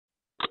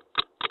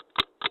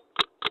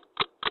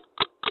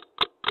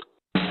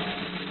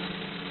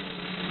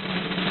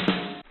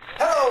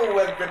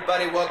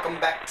everybody, welcome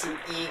back to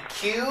E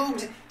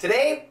Cubed.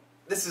 Today,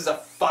 this is a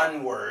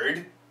fun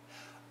word,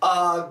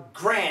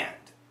 grand,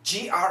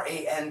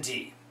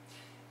 G-R-A-N-D.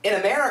 In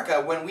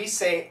America, when we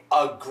say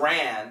a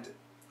grand,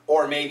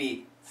 or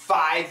maybe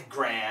 5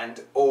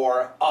 grand,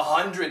 or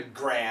 100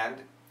 grand,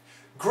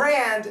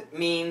 grand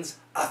means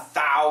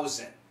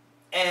 1,000,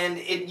 and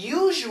it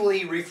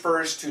usually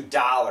refers to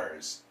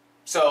dollars.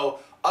 So,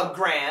 a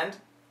grand,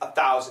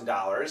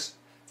 $1,000,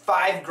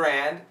 5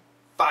 grand,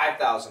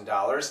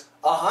 $5,000,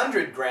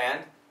 100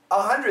 grand,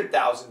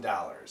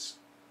 $100,000.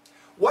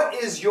 What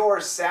is your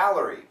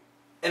salary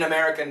in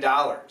American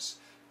dollars?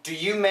 Do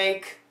you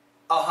make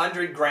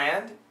 100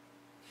 grand?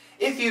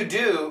 If you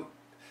do,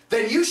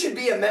 then you should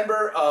be a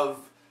member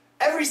of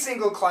every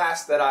single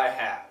class that I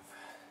have.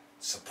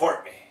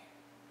 Support me.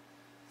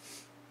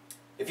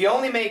 If you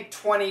only make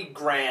 20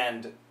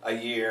 grand a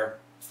year,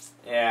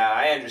 yeah,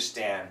 I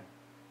understand.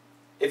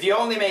 If you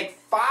only make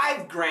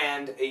 5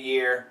 grand a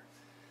year,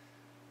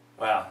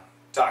 well,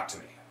 talk to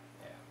me.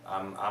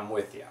 Yeah, I'm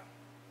with you.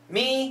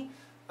 Me,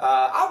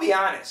 I'll be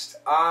honest,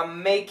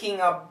 I'm making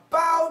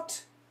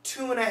about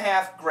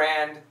 2.5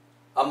 grand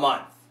a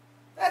month.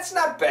 That's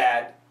not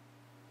bad.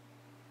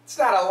 It's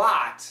not a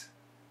lot,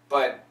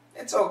 but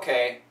it's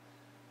okay.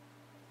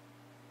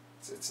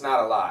 It's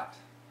not a lot.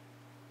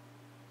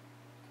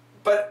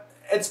 But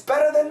it's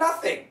better than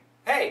nothing.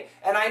 Hey,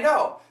 and I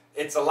know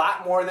it's a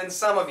lot more than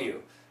some of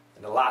you,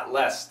 and a lot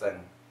less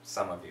than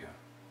some of you.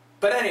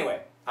 But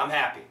anyway, I'm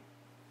happy.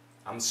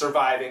 I'm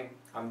surviving.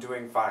 I'm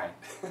doing fine.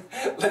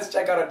 Let's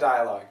check out a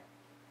dialogue.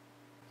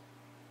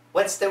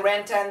 What's the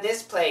rent on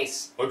this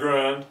place? $1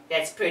 grand.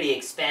 That's pretty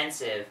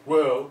expensive.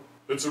 Well,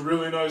 it's a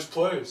really nice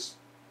place.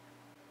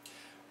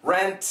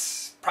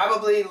 Rent,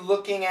 probably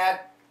looking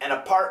at an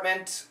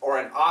apartment or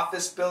an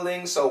office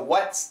building. So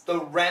what's the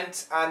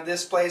rent on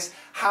this place?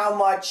 How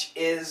much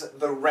is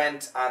the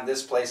rent on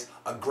this place?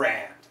 $1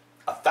 grand,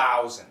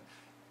 1,000.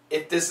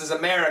 If this is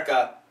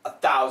America,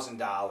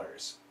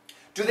 $1,000.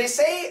 Do they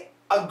say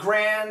 $1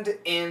 grand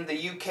in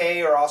the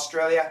UK or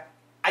Australia?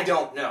 I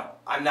don't know.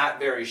 I'm not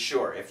very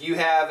sure. If you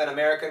have an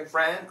American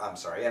friend,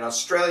 an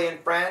Australian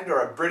friend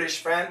or a British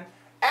friend,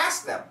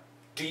 ask them.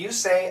 Do you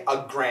say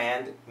 $1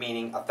 grand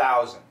meaning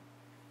 1,000?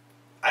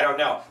 I don't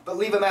know. But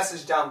leave a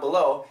message down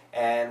below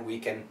and we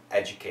can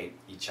educate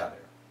each other.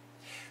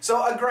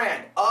 So $1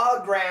 grand,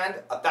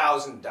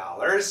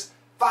 $1,000.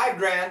 5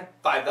 grand,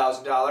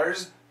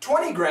 $5,000.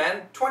 20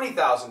 grand,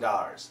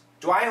 $20,000.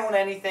 Do I own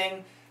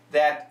anything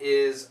that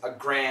is $1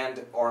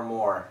 grand or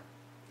more?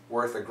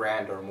 Worth $1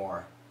 grand or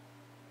more?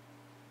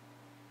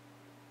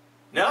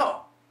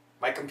 No.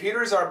 My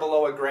computers are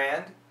below $1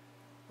 grand.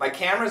 My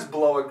camera's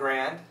below $1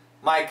 grand.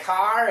 My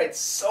car, it's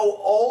so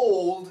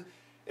old,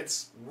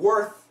 it's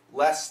worth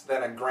less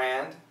than $1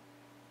 grand.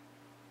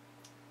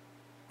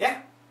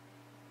 Yeah.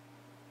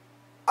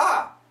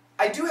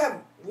 I do have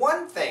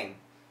one thing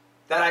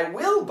that I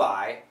will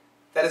buy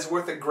that is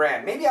worth $1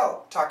 grand. Maybe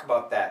I'll talk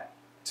about that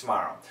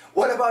tomorrow.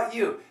 What about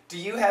you? Do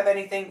you have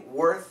anything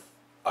worth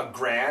 $1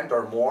 grand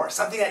or more?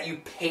 Something that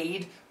you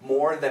paid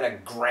more than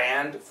 $1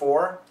 grand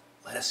for?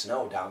 Let us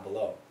know down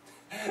below.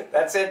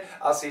 That's it.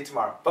 I'll see you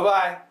tomorrow.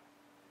 Bye-bye.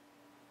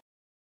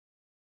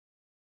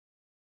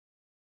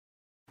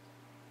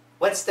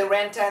 What's the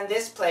rent on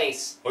this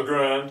place? $1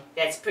 grand.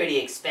 That's pretty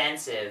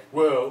expensive.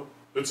 Well,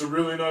 it's a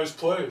really nice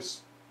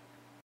place.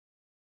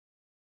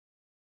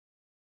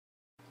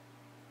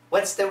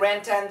 What's the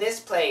rent on this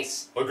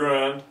place? $1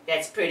 grand.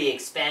 That's pretty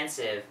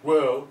expensive.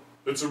 Well,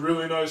 it's a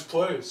really nice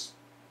place.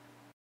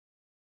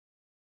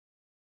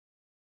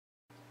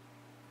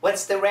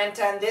 What's the rent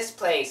on this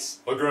place?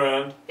 $1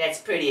 grand. That's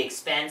pretty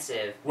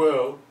expensive.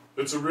 Well,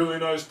 it's a really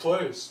nice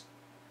place.